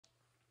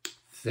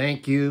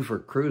Thank you for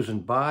cruising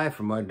by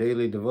for my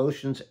daily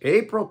devotions.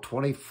 April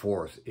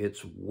 24th.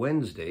 It's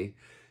Wednesday,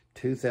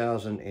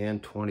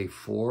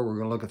 2024. We're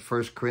going to look at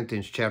 1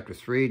 Corinthians chapter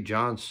 3,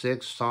 John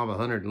 6, Psalm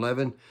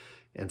 111,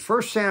 and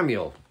 1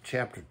 Samuel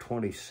chapter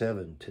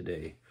 27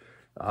 today.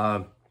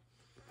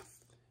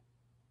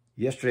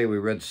 Yesterday we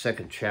read the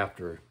second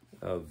chapter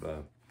of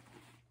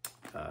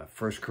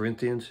 1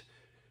 Corinthians,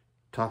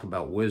 talked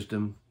about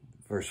wisdom,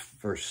 verse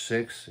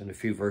 6, and a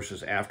few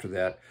verses after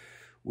that.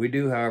 We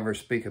do, however,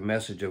 speak a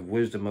message of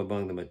wisdom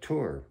among the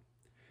mature,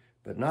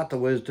 but not the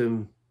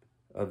wisdom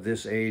of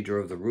this age or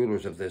of the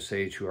rulers of this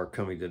age who are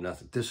coming to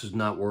nothing. This is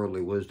not worldly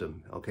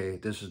wisdom, okay?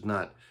 This is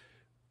not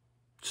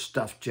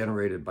stuff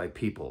generated by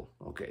people,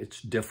 okay?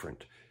 It's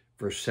different.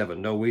 Verse 7,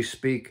 no, we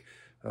speak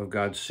of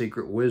God's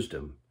secret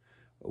wisdom,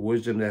 a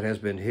wisdom that has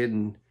been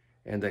hidden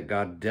and that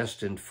God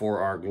destined for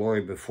our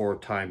glory before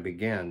time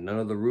began. None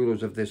of the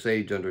rulers of this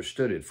age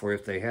understood it, for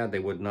if they had, they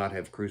would not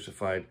have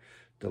crucified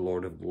the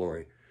Lord of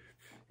glory.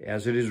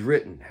 As it is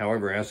written,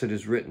 however, as it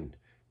is written,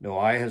 no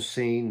eye has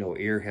seen, no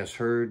ear has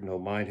heard, no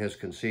mind has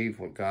conceived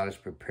what God has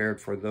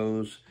prepared for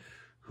those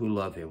who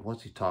love him.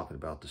 What's he talking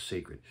about, the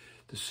secret?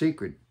 The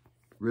secret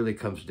really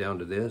comes down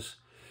to this,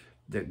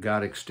 that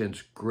God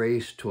extends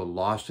grace to a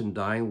lost and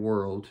dying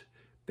world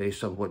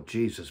based on what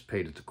Jesus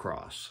paid at the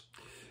cross.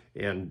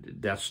 And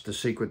that's the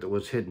secret that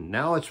was hidden.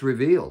 Now it's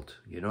revealed.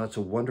 You know, it's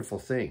a wonderful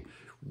thing.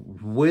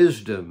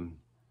 Wisdom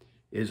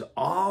is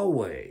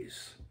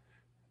always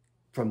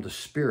from the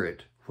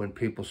Spirit when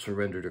people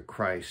surrender to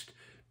Christ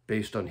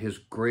based on his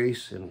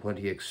grace and what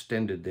he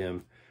extended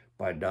them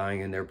by dying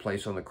in their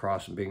place on the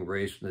cross and being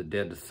raised from the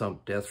dead to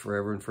thump death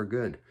forever and for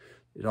good.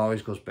 It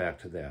always goes back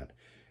to that.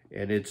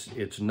 And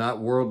it's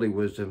not worldly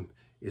wisdom,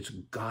 it's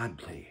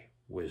godly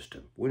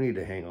wisdom. We need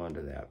to hang on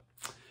to that.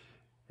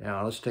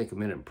 Now, let's take a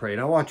minute and pray.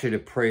 And I want you to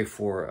pray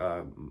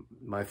for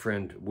my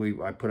friend.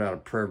 I put out a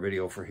prayer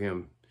video for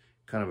him,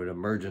 kind of an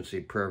emergency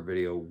prayer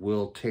video,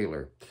 Will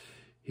Taylor.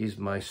 He's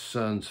my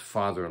son's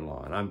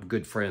father-in-law, and I'm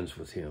good friends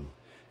with him.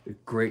 A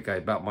great guy,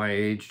 about my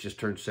age, just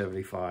turned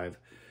 75.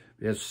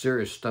 He has a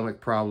serious stomach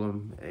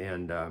problem,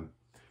 and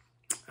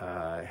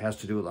it has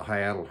to do with a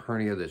hiatal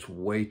hernia that's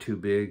way too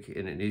big,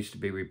 and it needs to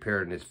be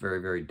repaired, and it's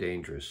very, very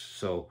dangerous.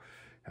 So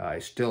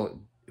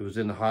it was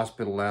in the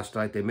hospital last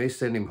night. They may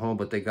send him home,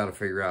 but they got to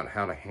figure out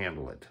how to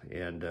handle it,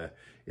 and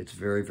it's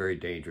very, very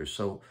dangerous.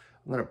 So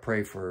I'm going to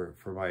pray for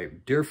my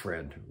dear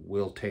friend,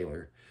 Will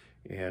Taylor,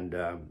 and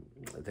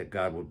that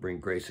God will bring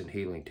grace and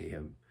healing to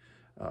him,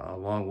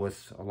 along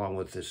with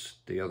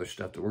the other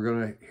stuff that we're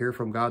going to hear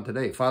from God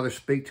today. Father,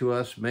 speak to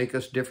us, make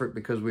us different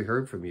because we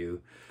heard from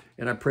you,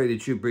 and I pray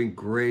that you bring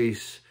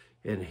grace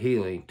and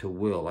healing to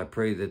Will. I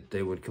pray that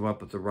they would come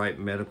up with the right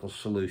medical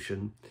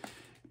solution,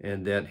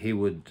 and that he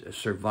would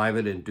survive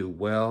it and do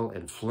well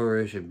and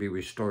flourish and be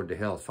restored to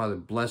health. Father,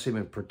 bless him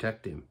and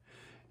protect him,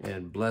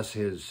 and bless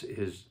his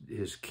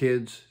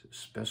kids,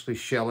 especially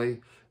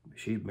Shelly.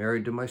 She's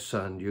married to my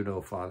son, you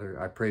know, Father.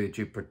 I pray that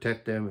you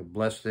protect them and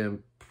bless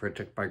them,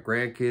 protect my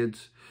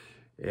grandkids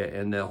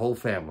and the whole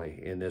family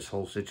in this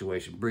whole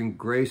situation. Bring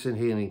grace and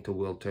healing to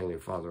Will Taylor,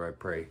 Father, I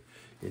pray,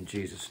 in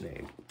Jesus'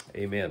 name.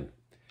 Amen.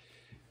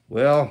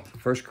 Well,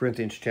 1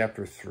 Corinthians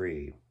chapter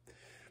 3.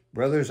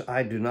 Brothers,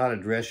 I do not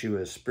address you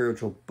as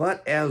spiritual,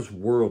 but as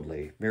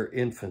worldly, mere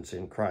infants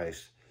in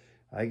Christ.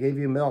 I gave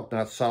you milk,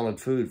 not solid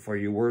food, for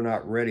you were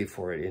not ready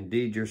for it.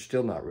 Indeed, you're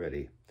still not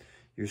ready.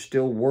 You're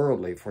still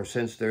worldly, for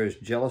since there is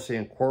jealousy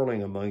and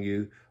quarreling among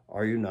you,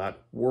 are you not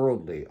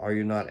worldly? Are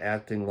you not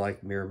acting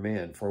like mere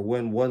men? For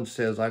when one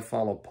says, I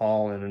follow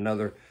Paul, and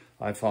another,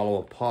 I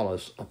follow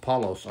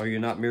Apollos, are you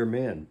not mere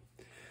men?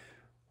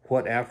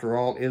 What, after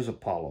all, is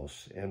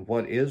Apollos, and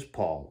what is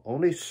Paul?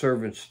 Only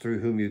servants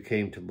through whom you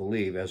came to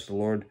believe, as the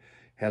Lord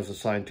has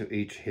assigned to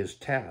each his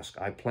task.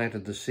 I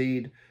planted the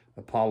seed,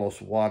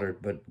 Apollos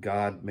watered, but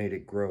God made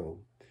it grow.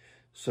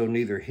 So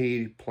neither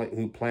he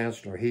who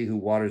plants nor he who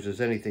waters is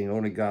anything,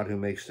 only God who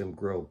makes them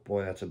grow.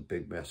 Boy, that's a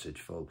big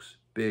message, folks.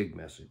 Big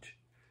message.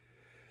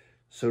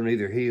 So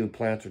neither he who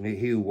plants nor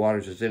he who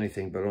waters is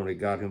anything, but only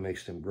God who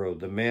makes them grow.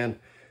 The man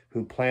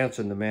who plants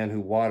and the man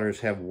who waters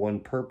have one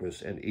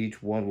purpose, and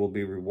each one will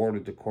be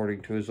rewarded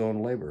according to his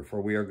own labor. For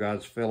we are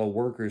God's fellow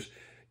workers.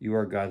 You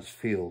are God's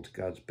field,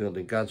 God's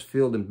building. God's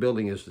field and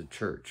building is the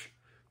church.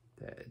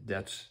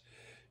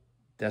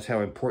 That's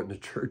how important the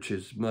church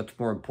is, much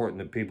more important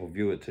than people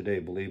view it today,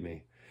 believe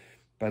me.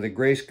 By the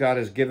grace God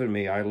has given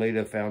me, I laid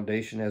a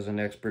foundation as an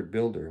expert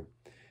builder,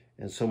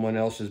 and someone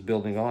else is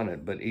building on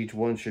it, but each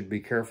one should be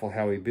careful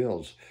how he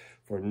builds.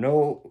 For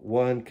no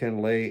one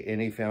can lay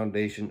any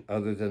foundation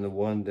other than the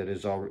one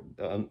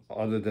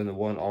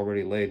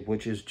already laid,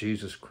 which is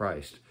Jesus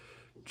Christ.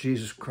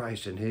 Jesus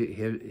Christ and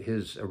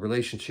his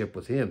relationship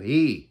with him.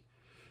 He,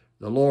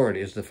 the Lord,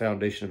 is the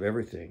foundation of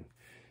everything.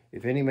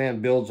 If any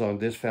man builds on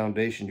this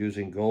foundation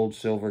using gold,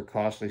 silver,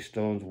 costly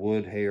stones,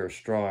 wood, hay, or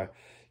straw,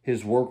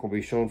 his work will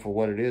be shown for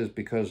what it is,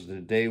 because the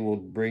day will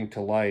bring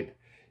to light.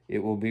 It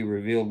will be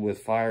revealed with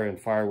fire, and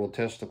fire will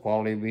test the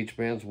quality of each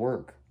man's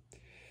work.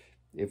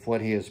 If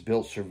what he has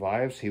built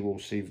survives, he will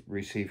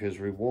receive his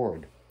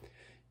reward.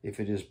 If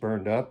it is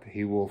burned up,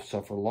 he will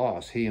suffer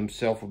loss. He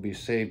himself will be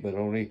saved, but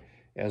only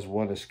as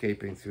one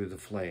escaping through the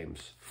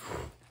flames.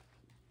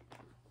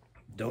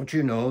 Don't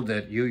you know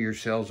that you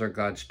yourselves are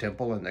God's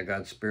temple and that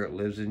God's Spirit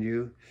lives in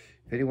you?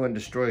 If anyone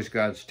destroys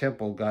God's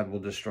temple, God will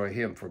destroy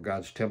him, for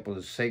God's temple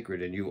is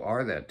sacred, and you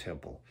are that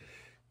temple.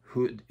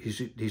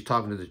 He's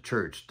talking to the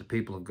church, the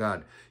people of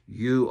God.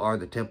 You are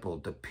the temple.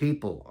 The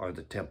people are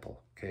the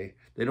temple, okay?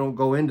 They don't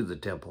go into the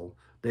temple.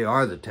 They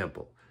are the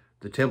temple.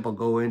 The temple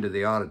go into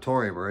the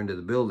auditorium or into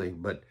the building,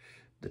 but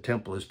the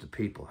temple is the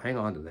people. Hang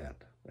on to that.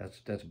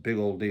 That's a big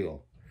old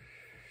deal.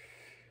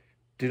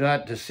 Do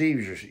not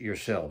deceive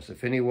yourselves.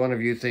 If any one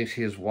of you thinks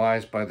he is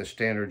wise by the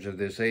standards of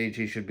this age,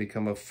 he should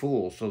become a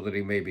fool so that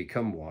he may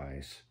become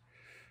wise.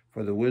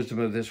 For the wisdom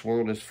of this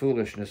world is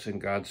foolishness in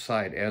God's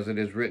sight. As it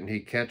is written, he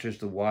catches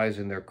the wise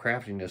in their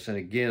craftiness. And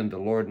again, the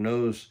Lord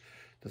knows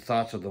the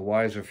thoughts of the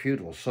wise are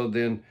futile. So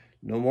then,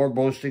 no more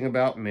boasting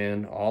about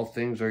men. All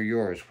things are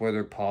yours,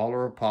 whether Paul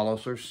or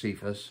Apollos or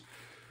Cephas,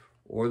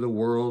 or the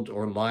world,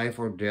 or life,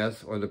 or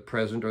death, or the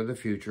present, or the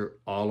future.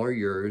 All are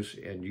yours,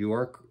 and you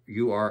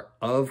are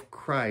of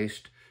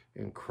Christ,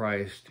 and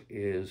Christ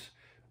is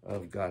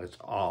of God. It's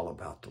all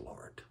about the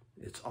Lord.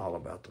 It's all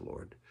about the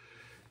Lord.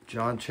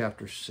 John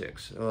chapter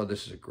 6. Oh,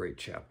 this is a great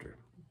chapter.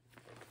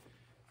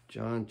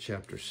 John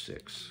chapter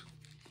 6.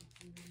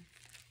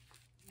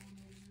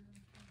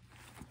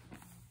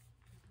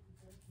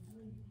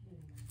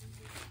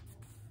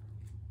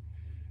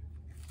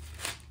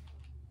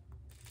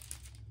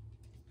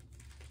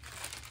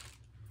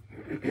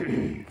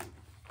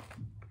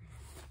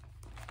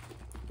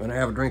 When I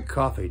have a drink of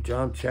coffee,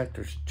 John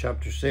chapter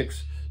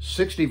 6,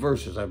 60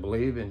 verses, I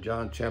believe, in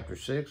John chapter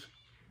 6.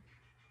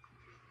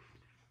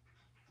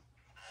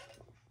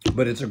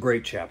 But it's a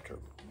great chapter.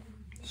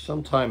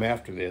 Sometime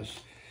after this,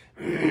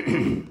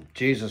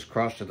 Jesus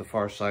crossed to the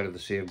far side of the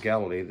Sea of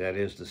Galilee, that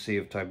is, the Sea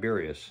of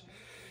Tiberias.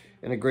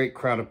 And a great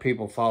crowd of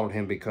people followed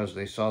him because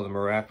they saw the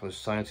miraculous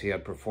signs he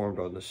had performed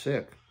on the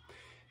sick.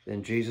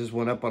 Then Jesus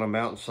went up on a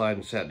mountainside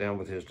and sat down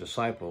with his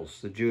disciples.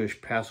 The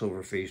Jewish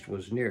Passover feast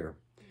was near.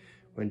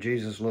 When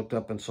Jesus looked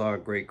up and saw a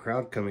great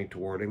crowd coming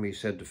toward him, he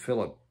said to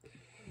Philip,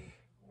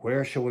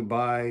 "Where shall we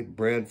buy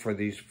bread for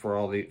these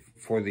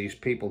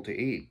people to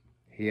eat?"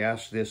 He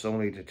asked this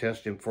only to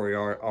test him, for he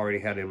already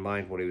had in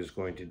mind what he was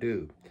going to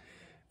do.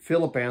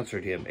 Philip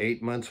answered him,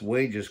 8 months'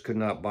 wages could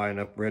not buy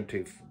enough bread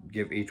to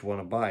give each one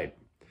a bite.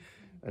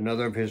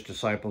 Another of his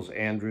disciples,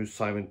 Andrew,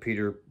 Simon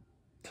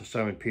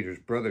Peter's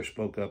brother,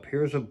 spoke up,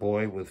 "Here's a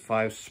boy with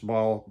 5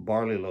 small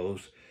barley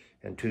loaves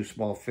and 2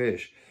 small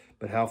fish,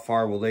 but how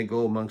far will they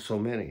go among so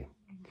many?"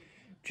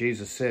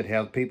 Jesus said,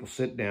 "Have people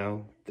sit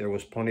down." There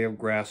was plenty of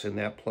grass in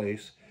that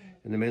place,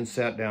 and the men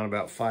sat down,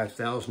 about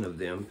 5,000 of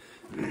them.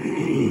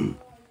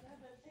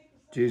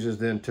 Jesus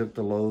then took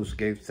the loaves,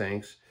 gave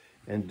thanks,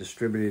 and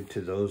distributed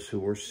to those who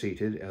were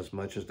seated as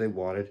much as they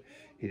wanted.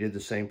 He did the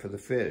same for the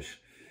fish.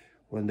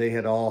 When they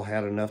had all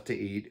had enough to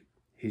eat,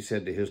 he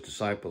said to his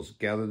disciples,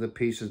 "Gather the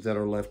pieces that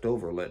are left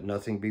over. Let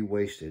nothing be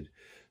wasted."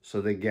 So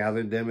they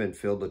gathered them and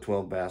filled the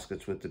 12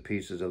 baskets with the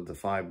pieces of the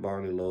 5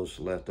 barley loaves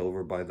left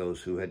over by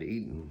those who had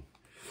eaten.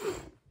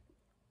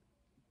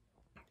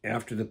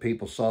 After the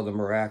people saw the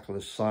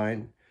miraculous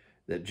sign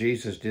that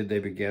Jesus did, they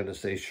began to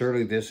say,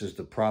 "Surely this is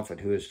the prophet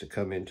who is to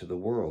come into the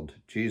world."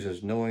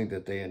 Jesus, knowing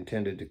that they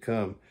intended to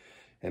come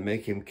and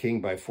make him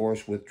king by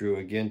force, withdrew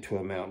again to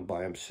a mountain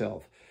by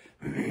himself.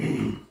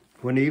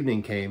 When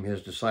evening came,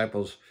 his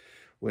disciples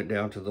went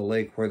down to the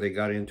lake, where they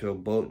got into a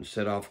boat and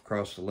set off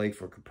across the lake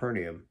for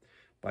Capernaum.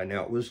 By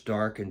now it was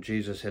dark, and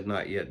Jesus had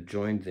not yet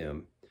joined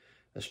them.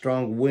 A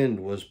strong wind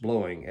was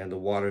blowing, and the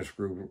waters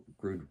grew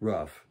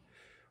rough.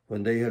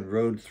 When they had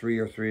rowed 3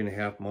 or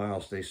 3.5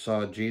 miles, they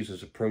saw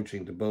Jesus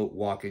approaching the boat,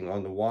 walking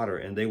on the water,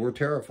 and they were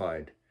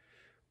terrified.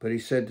 But he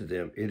said to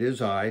them, "It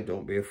is I,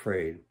 don't be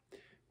afraid."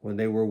 When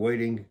they were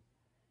willing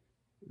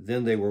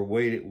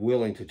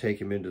to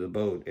take him into the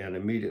boat, and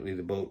immediately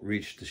the boat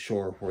reached the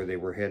shore where they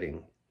were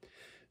heading.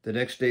 The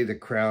next day, the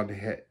crowd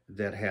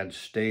that had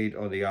stayed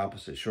on the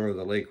opposite shore of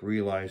the lake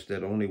realized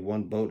that only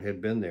one boat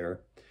had been there,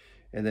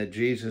 and that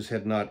Jesus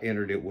had not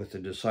entered it with the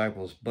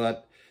disciples,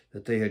 but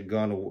that they had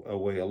gone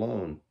away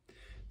alone.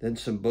 Then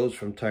some boats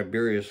from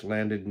Tiberias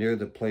landed near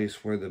the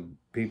place where the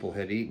people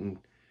had eaten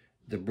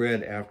the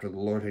bread after the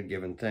Lord had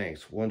given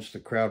thanks. Once the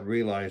crowd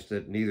realized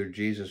that neither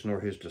Jesus nor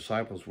his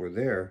disciples were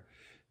there,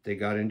 they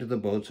got into the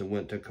boats and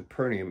went to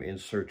Capernaum in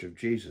search of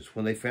Jesus.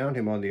 When they found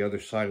him on the other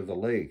side of the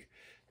lake,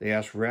 they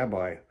asked,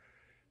 "Rabbi,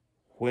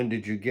 when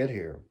did you get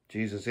here?"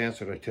 Jesus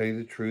answered, "I tell you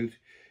the truth,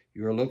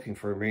 you are looking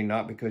for me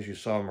not because you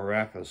saw a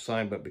miraculous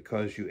sign, but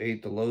because you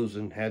ate the loaves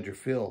and had your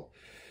fill.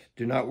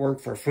 Do not work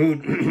for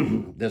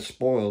food that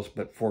spoils,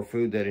 but for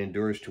food that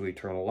endures to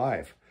eternal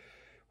life,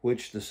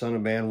 which the Son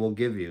of Man will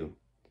give you.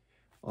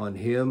 On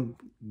him,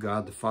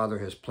 God the Father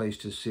has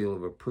placed his seal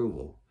of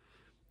approval."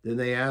 Then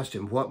they asked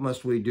him, "What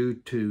must we do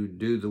to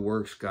do the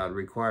works God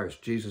requires?"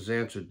 Jesus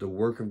answered, "The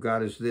work of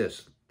God is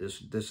this."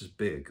 This is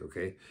big,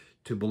 okay?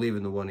 To believe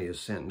in the one he has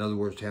sent. In other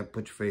words, to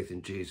put your faith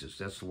in Jesus.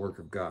 That's the work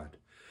of God.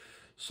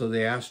 So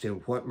they asked him,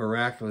 "What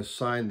miraculous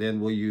sign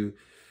then will you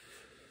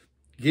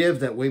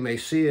give that we may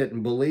see it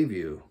and believe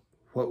you?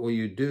 What will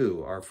you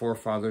do? Our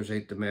forefathers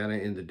ate the manna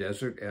in the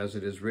desert, as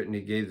it is written,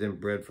 he gave them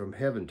bread from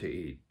heaven to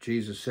eat."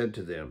 Jesus said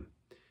to them,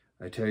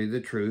 "I tell you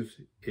the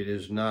truth, it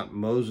is not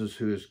Moses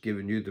who has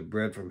given you the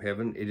bread from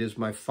heaven. It is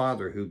my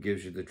Father who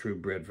gives you the true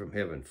bread from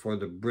heaven. For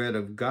the bread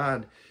of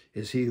God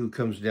is he who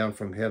comes down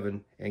from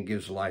heaven and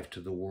gives life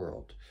to the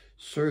world."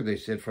 "Sir," they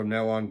said, "from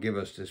now on give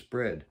us this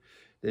bread."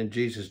 Then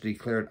Jesus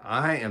declared,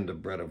 "I am the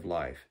bread of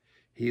life.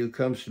 He who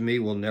comes to me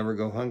will never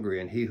go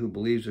hungry, and he who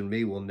believes in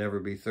me will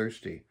never be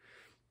thirsty.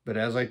 But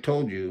as I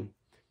told you,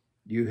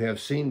 you have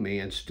seen me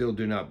and still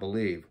do not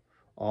believe.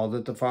 All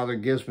that the Father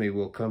gives me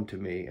will come to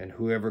me, and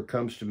whoever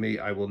comes to me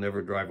I will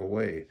never drive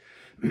away.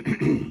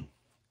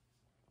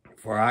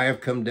 For I have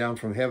come down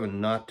from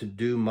heaven not to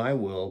do my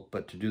will,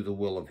 but to do the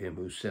will of him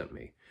who sent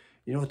me."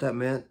 You know what that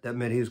meant? That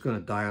meant he was going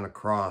to die on a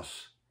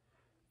cross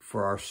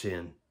for our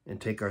sin and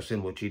take our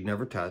sin, which he'd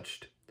never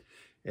touched,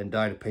 and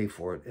die to pay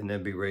for it, and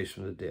then be raised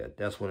from the dead.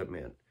 That's what it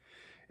meant.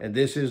 "And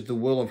this is the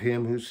will of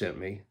him who sent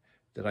me,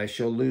 that I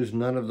shall lose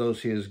none of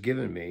those he has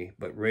given me,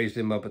 but raise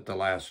them up at the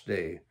last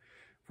day.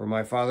 For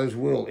my Father's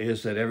will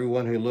is that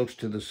everyone who looks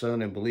to the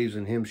Son and believes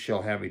in him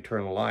shall have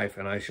eternal life,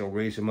 and I shall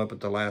raise him up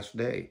at the last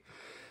day."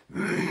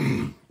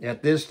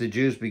 At this, the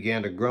Jews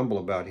began to grumble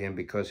about him,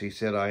 because he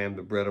said, "I am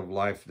the bread of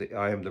life.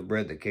 I am the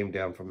bread that came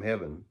down from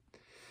heaven."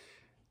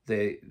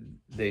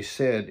 They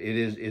said,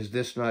 "Is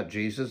this not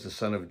Jesus, the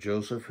son of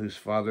Joseph, whose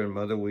father and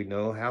mother we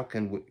know? How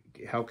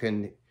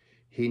can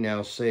he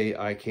now say,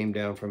 'I came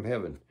down from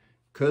heaven'?"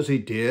 "Because he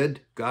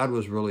did. God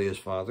was really his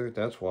father.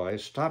 That's why.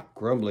 Stop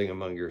grumbling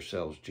among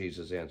yourselves,"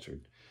 Jesus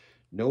answered.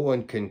 "No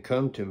one can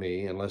come to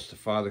me unless the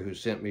Father who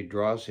sent me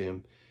draws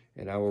him,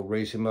 and I will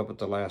raise him up at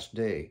the last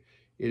day.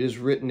 It is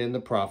written in the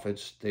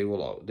prophets, they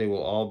will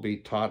all be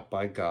taught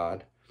by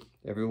God.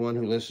 Everyone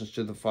who listens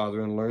to the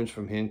Father and learns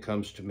from him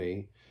comes to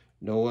me.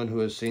 No one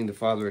has seen the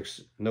Father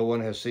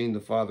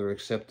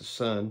except the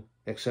Son,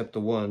 except the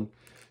one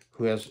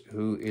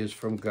who is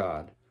from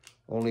God.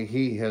 Only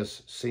he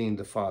has seen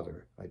the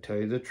Father. I tell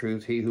you the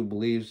truth, he who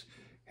believes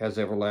has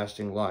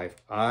everlasting life.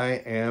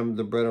 I am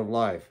the bread of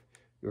life.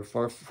 Your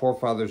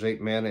forefathers ate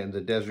manna in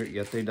the desert,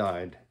 yet they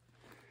died.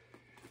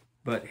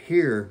 But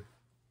here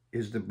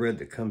is the bread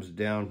that comes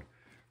down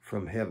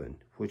from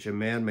heaven, which a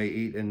man may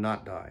eat and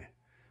not die.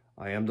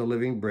 I am the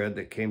living bread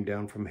that came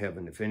down from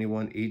heaven. If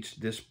anyone eats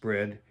this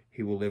bread,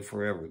 he will live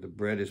forever. The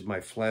bread is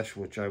my flesh,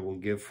 which I will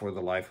give for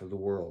the life of the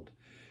world."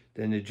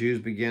 Then the Jews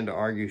began to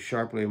argue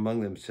sharply among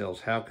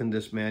themselves, "How can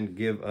this man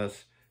give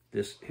us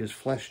his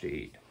flesh to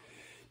eat?"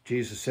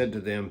 Jesus said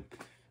to them,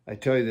 "I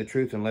tell you the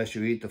truth, unless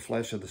you eat the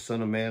flesh of the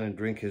Son of Man and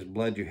drink his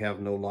blood, you have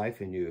no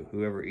life in you.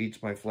 Whoever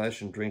eats my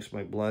flesh and drinks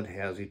my blood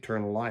has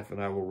eternal life,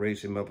 and I will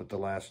raise him up at the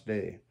last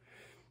day.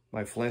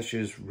 My flesh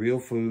is real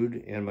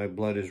food, and my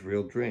blood is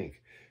real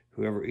drink.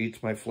 Whoever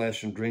eats my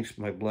flesh and drinks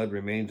my blood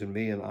remains in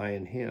me, and I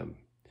in him.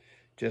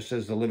 Just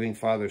as the living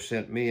Father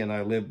sent me, and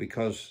I live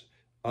because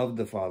of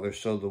the Father,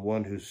 so the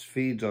one who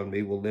feeds on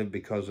me will live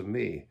because of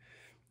me.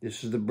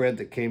 This is the bread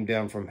that came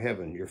down from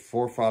heaven. Your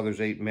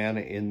forefathers ate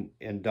manna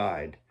and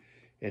died,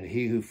 and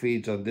he who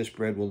feeds on this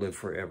bread will live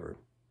forever."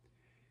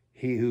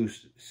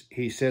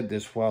 He said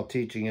this while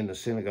teaching in the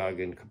synagogue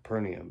in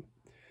Capernaum.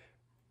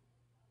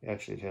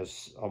 Actually, it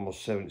has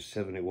almost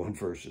 71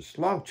 verses.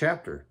 Long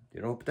chapter,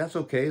 but that's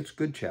okay. It's a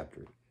good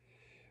chapter.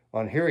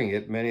 On hearing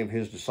it, many of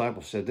his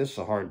disciples said, "This is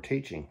a hard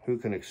teaching. Who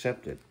can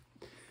accept it?"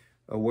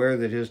 Aware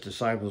that his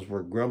disciples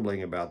were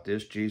grumbling about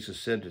this, Jesus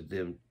said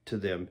to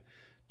them,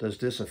 "Does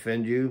this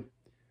offend you?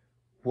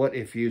 What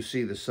if you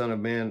see the Son of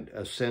Man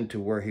ascend to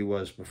where he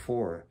was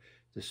before?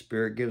 The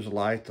Spirit gives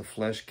life, the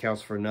flesh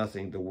counts for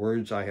nothing. The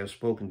words I have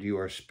spoken to you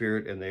are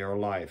spirit, and they are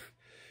life.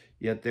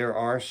 Yet there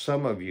are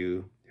some of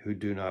you who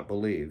do not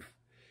believe."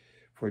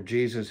 For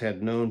Jesus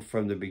had known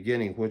from the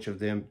beginning which of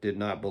them did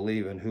not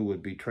believe and who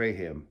would betray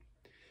him.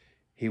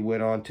 He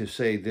went on to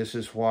say, "This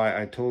is why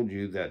I told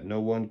you that no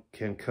one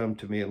can come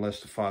to me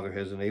unless the Father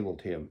has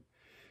enabled him."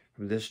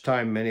 From this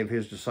time, many of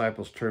his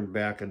disciples turned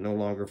back and no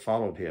longer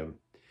followed him.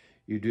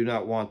 "You do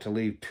not want to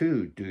leave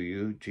too, do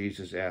you?"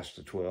 Jesus asked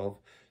the 12.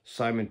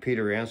 Simon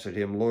Peter answered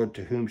him, "Lord,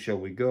 to whom shall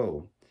we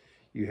go?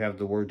 You have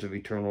the words of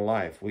eternal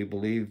life. We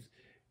believe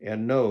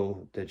and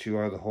know that you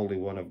are the Holy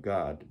One of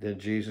God." Then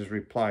Jesus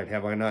replied,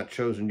 "Have I not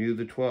chosen you,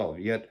 the 12?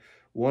 Yet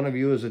one of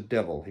you is a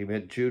devil." He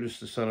meant Judas,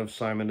 the son of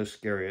Simon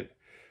Iscariot,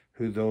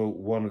 who, though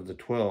one of the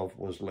 12,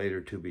 was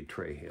later to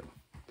betray him.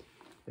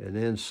 And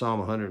then Psalm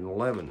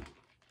 111.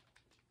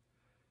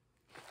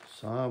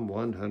 Psalm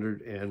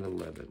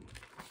 111.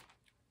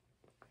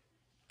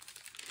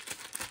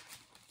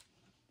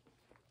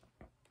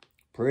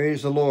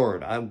 Praise the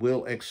Lord. I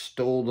will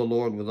extol the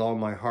Lord with all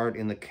my heart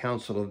in the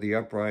council of the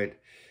upright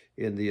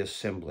in the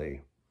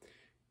assembly.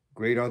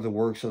 Great are the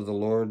works of the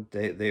Lord.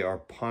 They are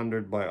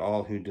pondered by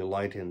all who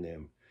delight in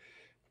them.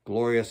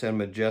 Glorious and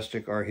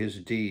majestic are his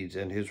deeds,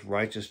 and his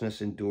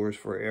righteousness endures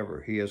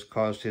forever. He has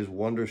caused his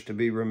wonders to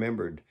be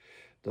remembered.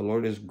 The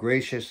Lord is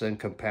gracious and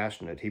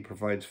compassionate. He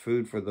provides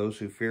food for those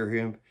who fear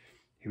him.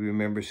 He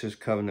remembers his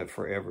covenant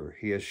forever.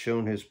 He has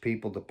shown his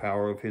people the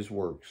power of his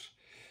works,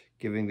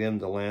 giving them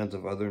the lands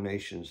of other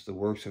nations. The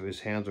works of his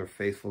hands are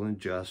faithful and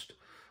just.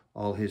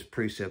 All his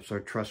precepts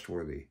are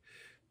trustworthy.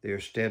 They are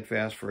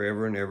steadfast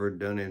forever and ever,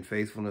 done in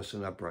faithfulness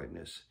and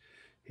uprightness.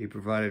 He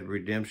provided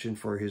redemption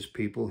for his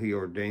people. He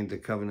ordained the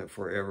covenant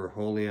forever.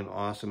 Holy and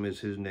awesome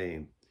is his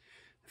name.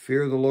 The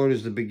fear of the Lord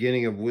is the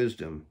beginning of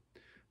wisdom.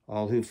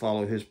 All who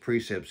follow his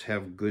precepts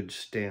have good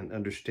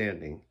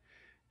understanding.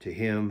 To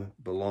him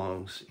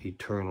belongs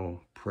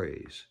eternal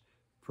praise.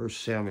 1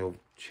 Samuel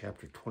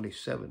chapter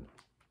 27.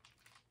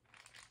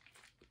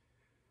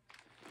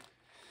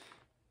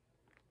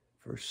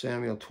 1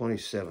 Samuel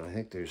 27. I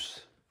think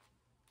there's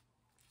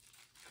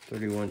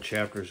 31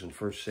 chapters in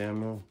 1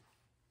 Samuel.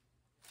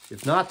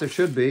 If not, there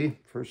should be.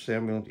 1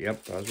 Samuel,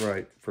 yep, I was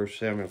right. 1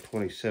 Samuel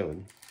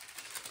 27.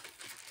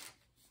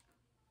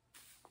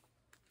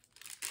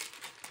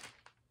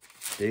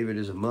 David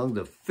is among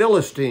the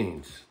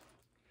Philistines.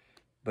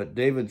 But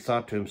David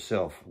thought to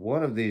himself,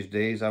 one of these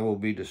days I will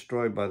be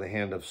destroyed by the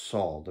hand of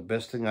Saul. The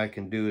best thing I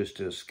can do is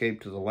to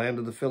escape to the land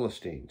of the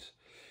Philistines.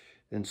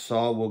 Then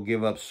Saul will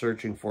give up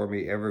searching for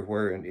me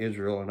everywhere in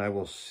Israel, and I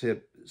will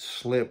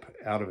slip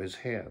out of his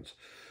hands.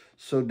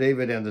 So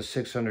David and the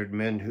 600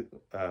 men who,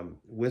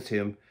 with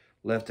him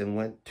left and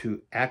went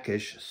to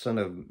Achish, son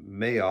of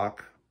Maoch,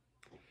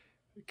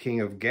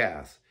 king of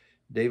Gath.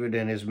 David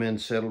and his men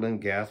settled in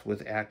Gath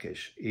with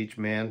Achish. Each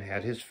man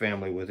had his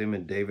family with him,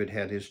 and David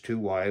had his 2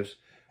 wives,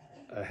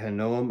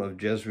 Ahinoam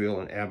of Jezreel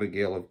and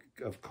Abigail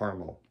of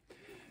Carmel,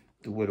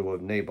 the widow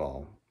of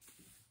Nabal.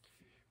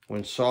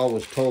 When Saul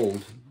was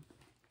told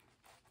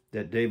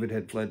that David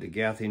had fled to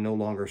Gath, he no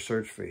longer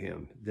searched for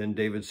him. Then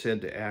David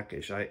said to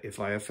Achish, if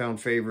I have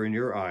found favor in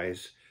your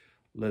eyes,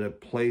 let a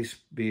place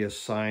be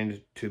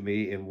assigned to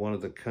me in one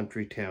of the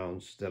country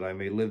towns, that I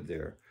may live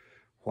there.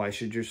 Why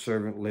should your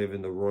servant live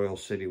in the royal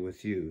city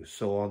with you?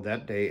 So on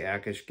that day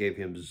Achish gave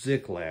him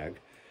Ziklag,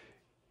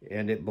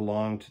 and it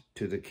belonged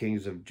to the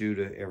kings of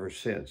Judah ever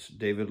since.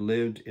 David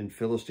lived in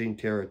Philistine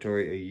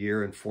territory 1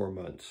 year and 4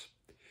 months.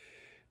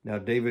 Now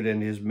David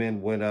and his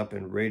men went up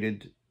and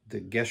raided the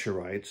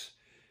Geshurites,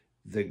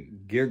 the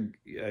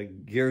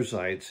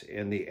Girzites,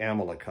 and the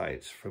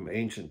Amalekites. From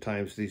ancient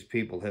times, these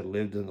people had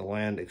lived in the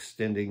land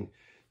extending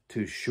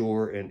to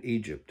Shur and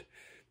Egypt.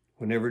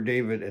 Whenever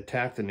David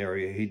attacked an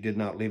area, he did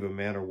not leave a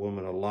man or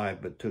woman alive,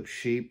 but took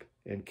sheep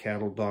and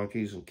cattle,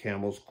 donkeys, and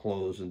camels'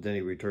 clothes, and then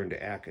he returned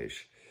to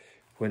Achish.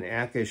 When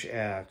Achish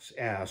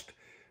asked,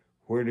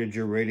 where did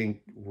you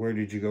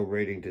go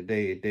raiding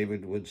today?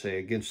 David would say,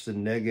 against the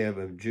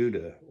Negev of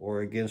Judah,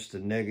 or against the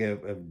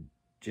Negev of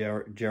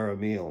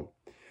Jerahmeel,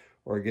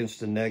 or against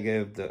the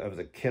Negev of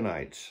the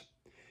Kenites.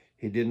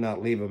 He did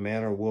not leave a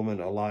man or woman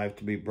alive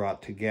to be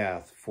brought to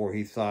Gath, for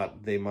he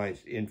thought they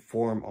might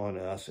inform on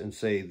us and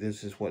say,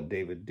 this is what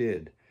David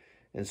did.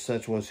 And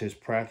such was his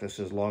practice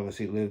as long as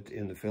he lived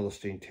in the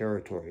Philistine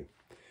territory.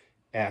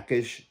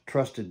 Achish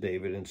trusted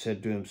David and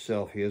said to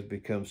himself, he has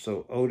become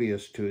so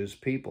odious to his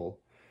people,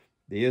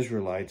 the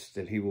Israelites,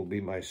 that he will be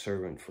my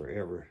servant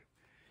forever.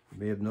 You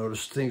may have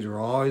noticed things are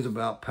always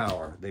about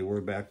power. They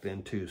were back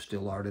then too,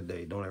 still are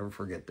today. Don't ever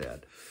forget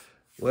that.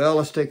 Well,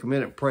 let's take a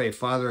minute and pray.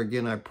 Father,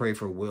 again, I pray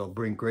for Will.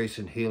 Bring grace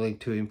and healing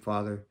to him,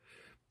 Father.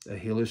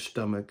 Heal his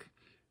stomach.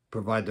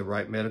 Provide the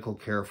right medical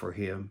care for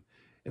him.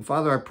 And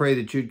Father, I pray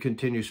that you'd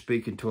continue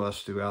speaking to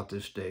us throughout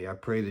this day. I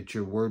pray that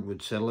your word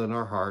would settle in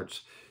our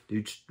hearts.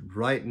 You'd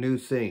write new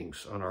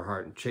things on our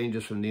heart and change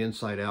us from the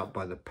inside out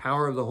by the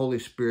power of the Holy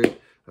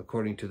Spirit,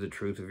 according to the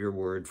truth of your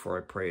word. For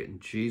I pray it in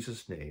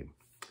Jesus' name.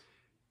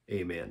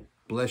 Amen.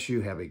 Bless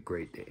you. Have a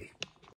great day.